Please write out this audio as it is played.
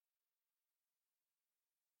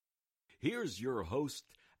Here's your host,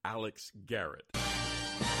 Alex Garrett.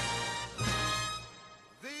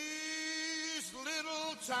 These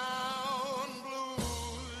little town blues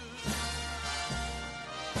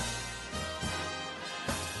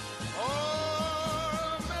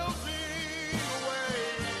are melting away.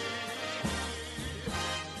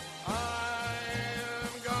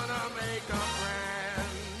 I'm gonna make a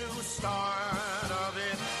brand new start of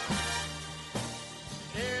it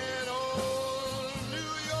in old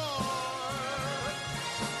New York.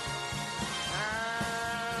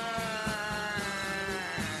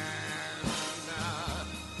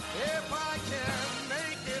 If I can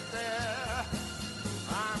make it there,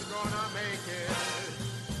 I'm gonna make it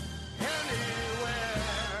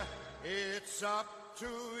anywhere. It's up to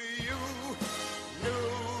you, New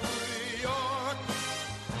York,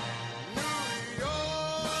 New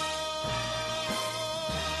York,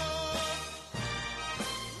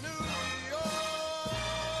 New York.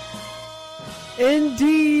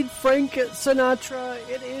 Indeed, Frank Sinatra,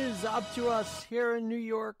 it is up to us here in New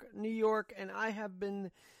York, and I have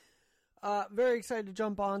been very excited to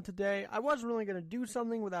jump on today. I wasn't really going to do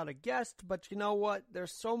something without a guest, but you know what?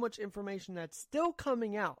 There's so much information that's still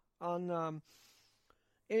coming out on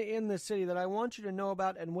in the city that I want you to know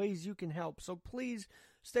about and ways you can help. So please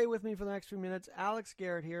stay with me for the next few minutes. Alex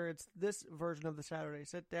Garrett here. It's this version of the Saturday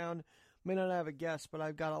Sit Down. May not have a guest, but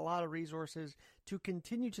I've got a lot of resources to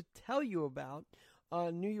continue to tell you about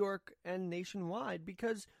New York and nationwide,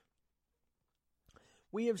 because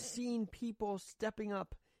we have seen people stepping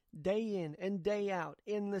up day in and day out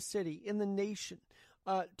in the city, in the nation,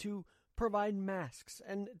 to provide masks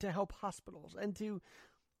and to help hospitals and to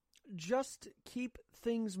just keep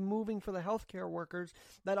things moving for the healthcare workers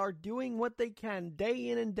that are doing what they can day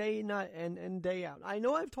in and day out and day out. I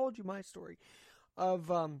know I've told you my story of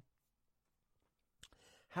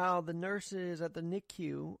how the nurses at the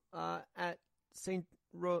NICU at St.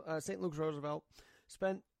 Luke's Roosevelt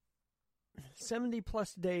spent 70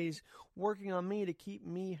 plus days working on me to keep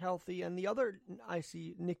me healthy and the other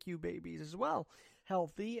NICU babies as well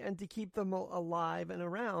healthy and to keep them alive and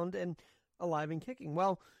around and alive and kicking.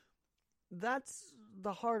 Well, that's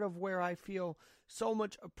the heart of where I feel so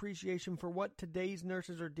much appreciation for what today's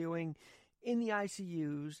nurses are doing in the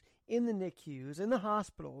ICUs, in the NICUs, in the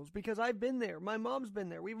hospitals, because I've been there. My mom's been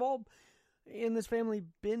there. We've all in this family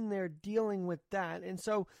been there dealing with that. And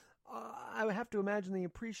so I would have to imagine the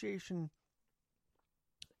appreciation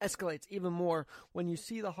escalates even more when you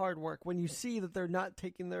see the hard work, when you see that they're not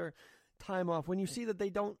taking their time off, when you see that they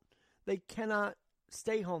cannot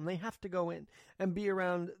stay home. They have to go in and be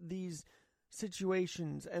around these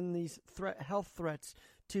situations and these health threats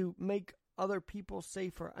to make other people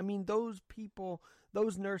safer. I mean, those people,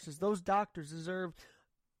 those nurses, those doctors deserve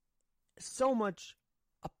so much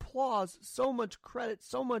applause, so much credit,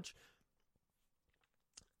 so much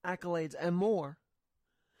accolades and more.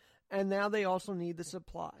 And now they also need the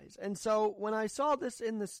supplies. And so when I saw this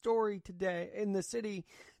in the story today, in the city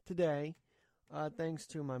today, thanks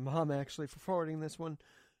to my mom actually for forwarding this one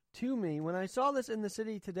to me, when I saw this in the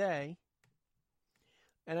city today,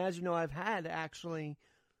 and as you know, I've had actually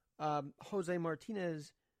Jose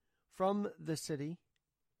Martinez from the city,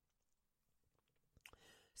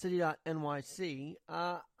 city.nyc,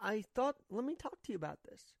 I thought, let me talk to you about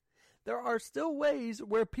this. There are still ways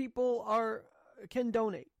where people can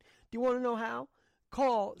donate. Do you want to know how?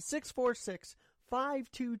 Call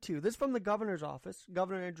 646-522. This is from the governor's office,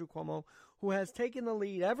 Governor Andrew Cuomo, who has taken the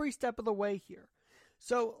lead every step of the way here.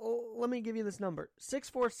 So let me give you this number,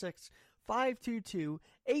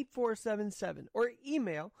 646-522-8477, or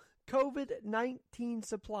email COVID-19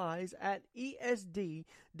 supplies at esd.ny.gov.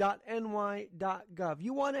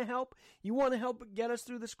 You want to help? You want to help get us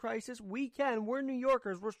through this crisis? We can. We're New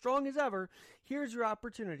Yorkers. We're strong as ever. Here's your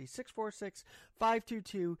opportunity.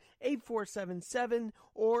 646-522-8477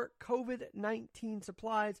 or COVID-19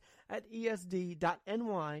 supplies at esd.ny.gov.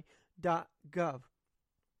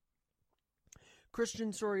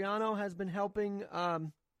 Christian Soriano has been helping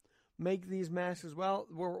make these masks as well.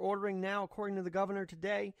 We're ordering now, according to the governor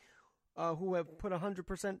today, who have put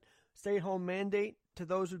 100% stay-at-home mandate to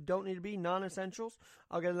those who don't need to be, non-essentials.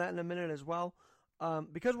 I'll get to that in a minute as well.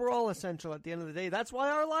 Because we're all essential at the end of the day. That's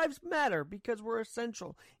why our lives matter, because we're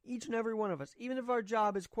essential, each and every one of us. Even if our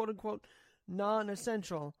job is quote-unquote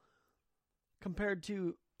non-essential compared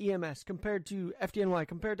to EMS, compared to FDNY,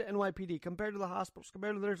 compared to NYPD, compared to the hospitals,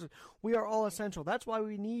 compared to the nurses, we are all essential. That's why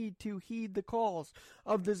we need to heed the calls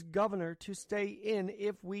of this governor to stay in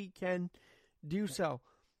if we can do so.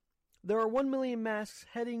 There are 1 million masks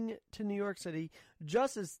heading to New York City,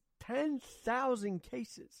 just as 10,000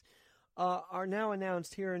 cases are now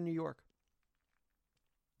announced here in New York.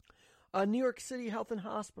 New York City Health and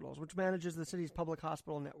Hospitals, which manages the city's public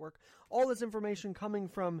hospital network. All this information coming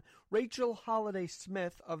from Rachel Holiday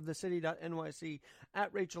Smith of thecity.nyc,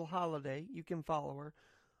 at Rachel Holiday. You can follow her.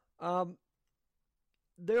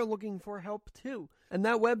 They're looking for help too. And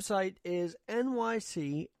that website is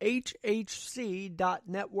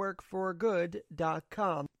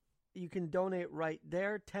nychc.networkforgood.com. You can donate right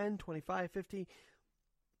there, 10, 25, 50.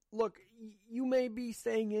 Look, you may be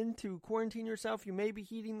staying in to quarantine yourself. You may be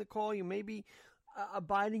heeding the call. You may be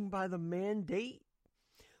abiding by the mandate.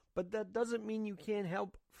 But that doesn't mean you can't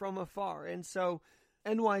help from afar. And so,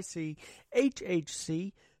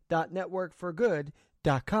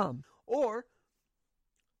 nychc.networkforgood.com. Or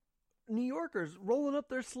New Yorkers rolling up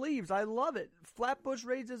their sleeves. I love it. Flatbush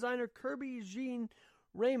Raids designer Kirby Jean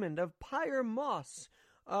Raymond of Pyre Moss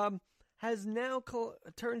has now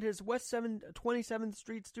turned his West 27th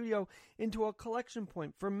Street studio into a collection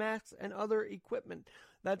point for masks and other equipment.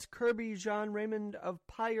 That's Kirby Jean Raymond of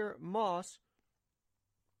Pyre Moss.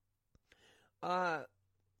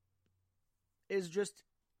 Is just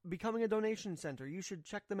becoming a donation center. You should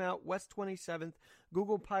check them out, West 27th,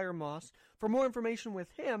 Google Pyre Moss. For more information with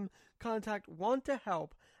him, contact Want to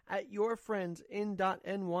Help at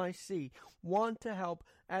yourfriendsin.nyc. Want to Help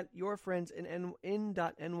at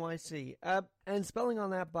yourfriendsin.nyc. And spelling on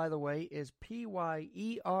that, by the way, is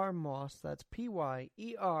P-Y-E-R Moss. That's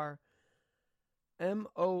P-Y-E-R-M-O-S-S.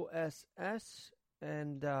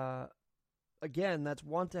 And again, that's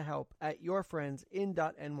Want to Help at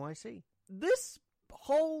yourfriendsin.nyc. This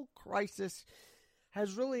whole crisis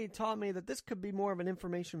has really taught me that this could be more of an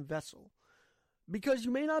information vessel, because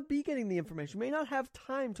you may not be getting the information. You may not have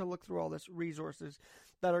time to look through all these resources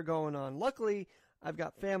that are going on. Luckily, I've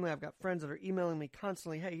got family, I've got friends that are emailing me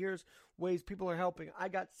constantly. Hey, here's ways people are helping. I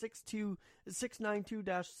got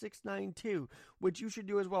 692-692, which you should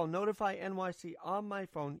do as well. Notify NYC on my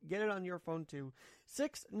phone. Get it on your phone too.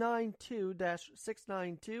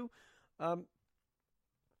 692-692.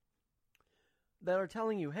 That are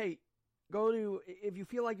telling you, hey, go to, if you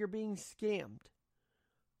feel like you're being scammed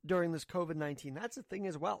during this COVID-19, that's a thing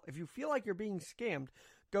as well. If you feel like you're being scammed,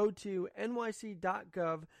 go to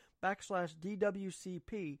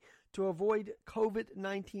nyc.gov/DWCP to avoid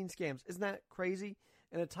COVID-19 scams. Isn't that crazy?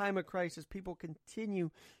 In a time of crisis, people continue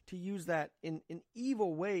to use that in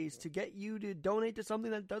evil ways to get you to donate to something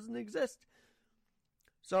that doesn't exist.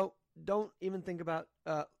 So don't even think about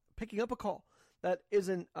picking up a call that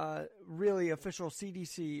isn't really official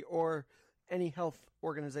CDC or any health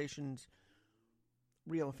organization's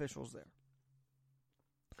real officials there.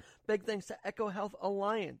 Big thanks to Echo Health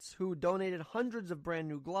Alliance, who donated hundreds of brand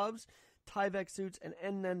new gloves, Tyvek suits, and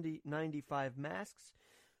N95 masks.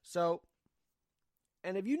 So,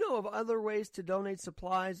 and if you know of other ways to donate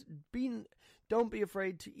supplies, don't be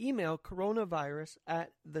afraid to email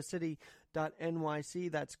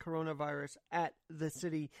coronavirus@thecity.nyc. That's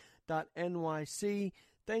coronavirus@thecity.nyc.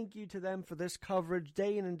 Thank you to them for this coverage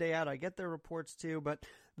day in and day out. I get their reports too, but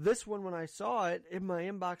this one, when I saw it in my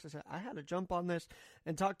inbox, I said, I had to jump on this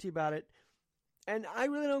and talk to you about it. And I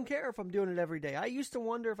really don't care if I'm doing it every day. I used to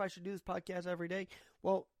wonder if I should do this podcast every day.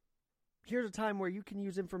 Well, here's a time where you can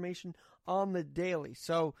use information on the daily.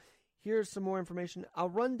 So here's some more information. I'll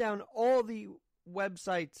run down all the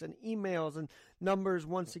websites and emails and numbers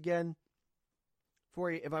once again for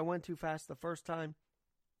you if I went too fast the first time.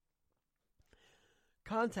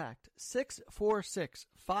 Contact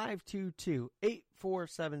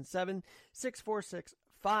 646-522-8477,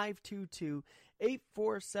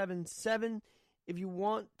 646-522-8477. If you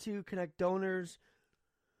want to connect donors,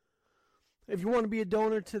 if you want to be a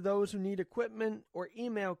donor to those who need equipment, or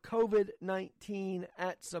email COVID-19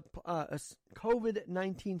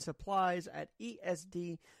 COVID-19 supplies at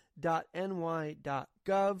esd.ny.gov.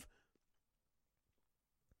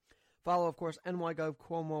 Follow, of course, NYGov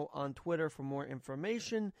Cuomo on Twitter for more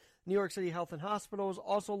information. New York City Health and Hospitals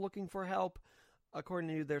also looking for help, according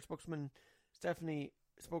to their spokeswoman Stephanie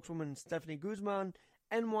Guzman.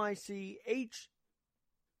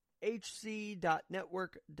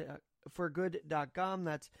 nychc.networkforgood.com.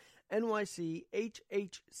 That's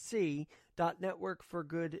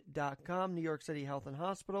nychc.networkforgood.com. New York City Health and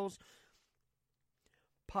Hospitals.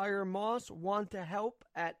 Pyre Moss, Want to Help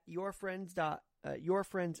at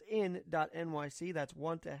yourfriendsin.nyc. That's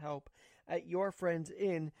Want to Help at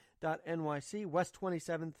yourfriendsin.nyc. West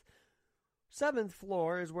 27th, 7th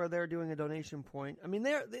floor is where they're doing a donation point. I mean,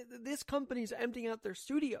 this company's emptying out their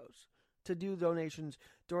studios to do donations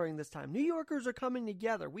during this time. New Yorkers are coming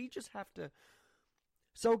together. We just have to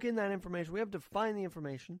soak in that information. We have to find the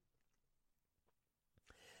information.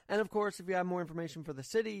 And of course, if you have more information for the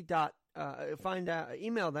city,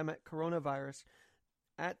 email them at coronavirus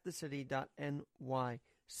at thecity.nyc.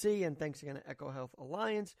 And thanks again to Echo Health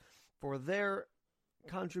Alliance for their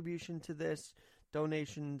contribution to this,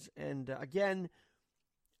 donations. And again,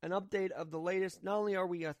 an update of the latest. Not only are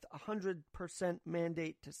we at 100%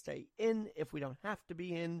 mandate to stay in if we don't have to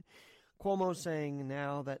be in, Cuomo's saying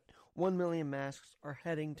now that 1 million masks are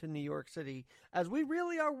heading to New York City as we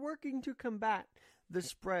really are working to combat the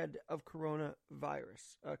spread of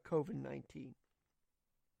coronavirus, COVID-19.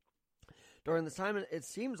 During this time, it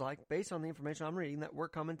seems like, based on the information I'm reading, that we're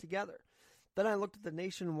coming together. Then I looked at the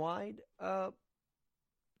nationwide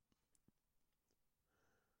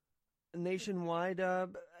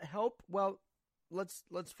help. Well,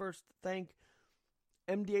 let's first thank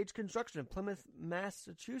MDH Construction in Plymouth,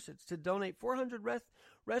 Massachusetts, to donate 400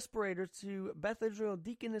 respirators to Beth Israel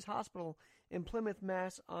Deaconess Hospital in Plymouth,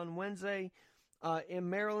 Mass. On Wednesday. In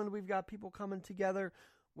Maryland, we've got people coming together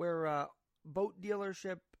where Boat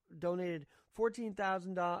Dealership donated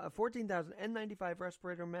 14,000 N95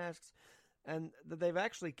 respirator masks, and that they've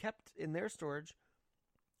actually kept in their storage.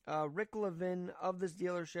 Rick Levin of this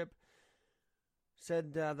dealership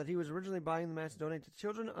said that he was originally buying the masks to donate to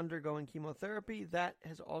children undergoing chemotherapy. That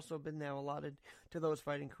has also been now allotted to those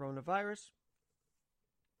fighting coronavirus.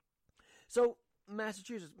 So,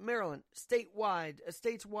 Massachusetts, Maryland,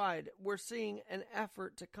 stateswide, we're seeing an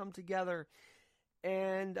effort to come together,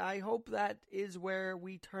 and I hope that is where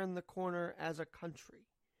we turn the corner as a country.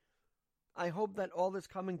 I hope that all this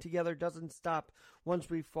coming together doesn't stop once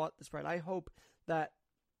we've fought the spread. I hope that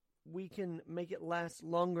we can make it last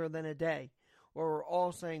longer than a day, where we're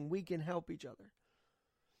all saying we can help each other.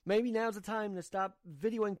 Maybe now's the time to stop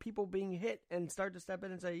videoing people being hit and start to step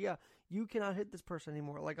in and say, yeah, you cannot hit this person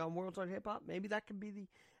anymore. Like on Worldwide Hip Hop, maybe that could be the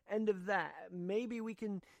end of that. Maybe we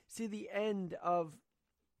can see the end of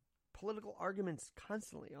political arguments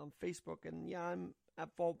constantly on Facebook. And yeah, I'm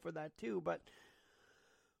at fault for that too. But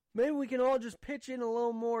maybe we can all just pitch in a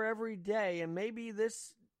little more every day. And maybe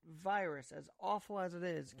this virus, as awful as it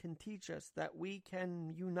is, can teach us that we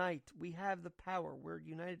can unite. We have the power. We're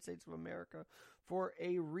United States of America for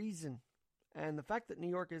a reason. And the fact that New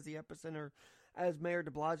York is the epicenter, as Mayor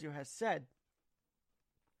de Blasio has said,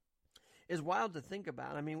 is wild to think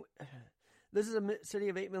about. I mean, this is a city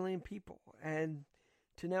of 8 million people. And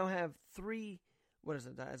to now have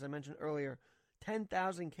as I mentioned earlier,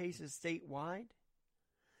 10,000 cases statewide,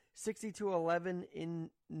 6211 in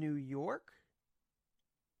New York,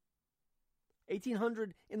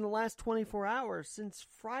 1,800 in the last 24 hours since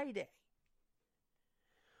Friday.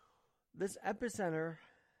 This epicenter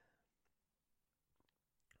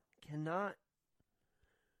cannot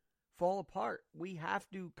fall apart. We have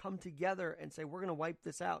to come together and say we're going to wipe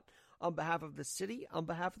this out on behalf of the city, on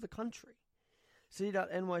behalf of the country.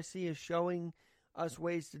 City.nyc is showing us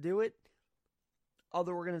ways to do it.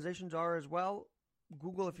 Other organizations are as well.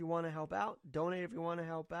 Google if you want to help out. Donate if you want to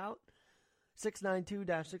help out.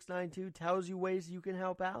 692-692 tells you ways you can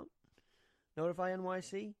help out. Notify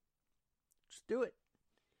NYC. Just do it.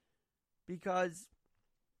 Because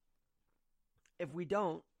if we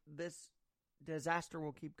don't, this disaster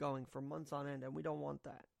will keep going for months on end, and we don't want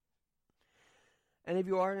that. And if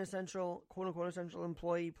you are an essential, quote-unquote essential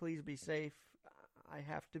employee, please be safe. I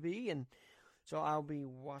have to be, and so I'll be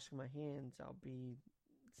washing my hands. I'll be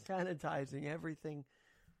sanitizing everything,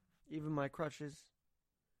 even my crutches.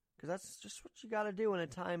 Because that's just what you got to do in a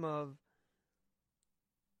time of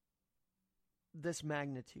this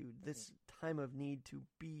magnitude, this time of need to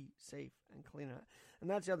be safe and clean. And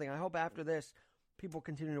that's the other thing. I hope after this, people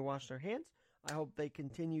continue to wash their hands. I hope they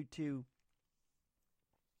continue to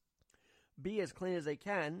be as clean as they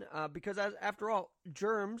can. Because after all,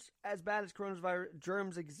 germs, as bad as coronavirus,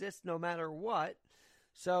 germs exist no matter what.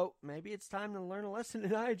 So maybe it's time to learn a lesson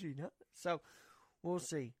in hygiene. Huh? So we'll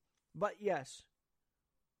see. But yes,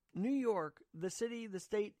 New York, the city, the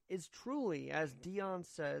state, is truly, as Dion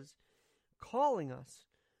says, calling us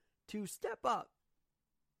to step up.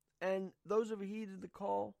 And those who have heeded the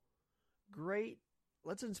call, great.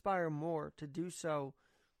 Let's inspire more to do so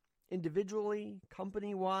individually,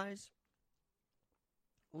 company-wise,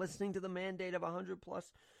 listening to the mandate of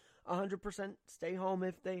 100% stay home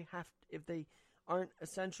if they aren't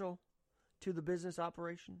essential to the business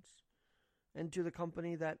operations and to the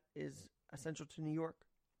company that is essential to New York.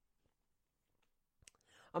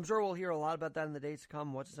 I'm sure we'll hear a lot about that in the days to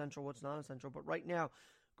come, what's essential, what's not essential. But right now,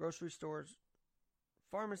 grocery stores,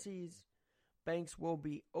 pharmacies, banks will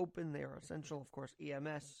be open. They are essential. Of course,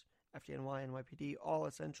 EMS, FDNY, NYPD, all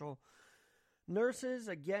essential. Nurses,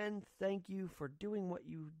 again, thank you for doing what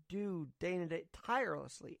you do day and day,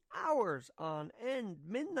 tirelessly, hours on end,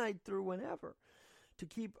 midnight through whenever, to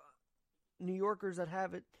keep New Yorkers that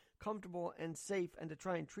have it comfortable and safe, and to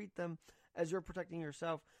try and treat them as you're protecting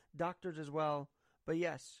yourself, doctors as well. But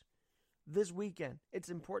yes, this weekend, it's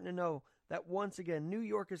important to know that once again, New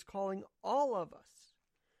York is calling all of us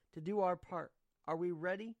to do our part. Are we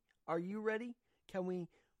ready? Are you ready? Can we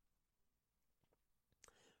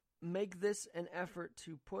make this an effort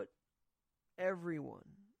to put everyone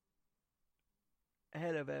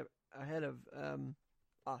ahead of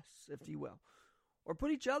us, if you will, or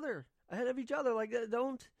put each other ahead of each other? Like,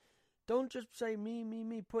 don't just say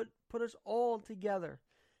me. Put us all together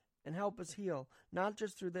and help us heal, not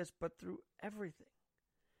just through this, but through everything.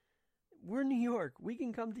 We're New York. We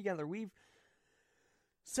can come together. We've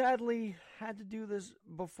sadly had to do this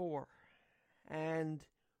before, and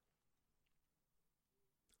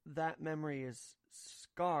that memory is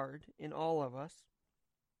scarred in all of us.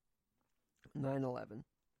 9/11.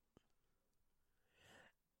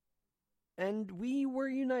 And we were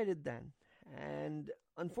united then. And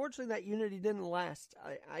unfortunately, that unity didn't last,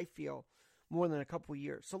 I feel, more than a couple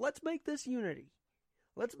years. So let's make this unity.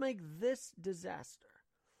 Let's make this disaster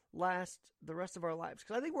last the rest of our lives.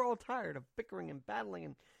 Because I think we're all tired of bickering and battling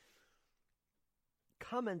and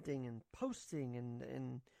commenting and posting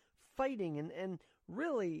and fighting and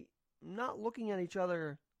really not looking at each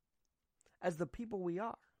other as the people we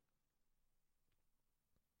are.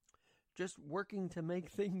 Just working to make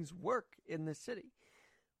things work in the city.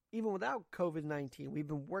 Even without COVID-19, we've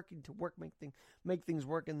been working to make things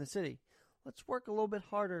work in the city. Let's work a little bit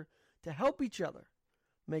harder to help each other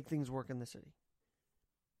make things work in the city.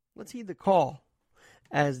 Let's heed the call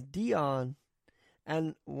as Dion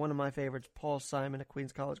and one of my favorites, Paul Simon, a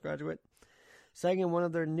Queens College graduate, sang in one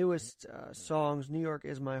of their newest songs, New York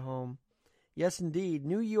is My Home. Yes, indeed,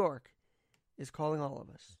 New York is calling all of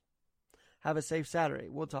us. Have a safe Saturday.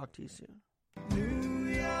 We'll talk to you soon. New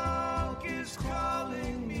York is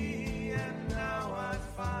calling me, and now I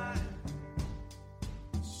find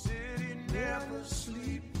the city never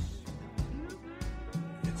sleeps.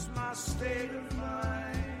 It's my state of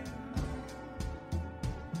mind.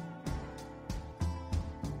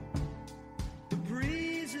 The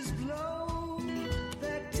breezes blow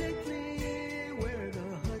that take me where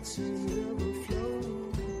the Hudson River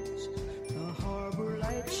flows. The harbor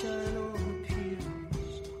lights shine on the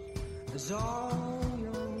piers as all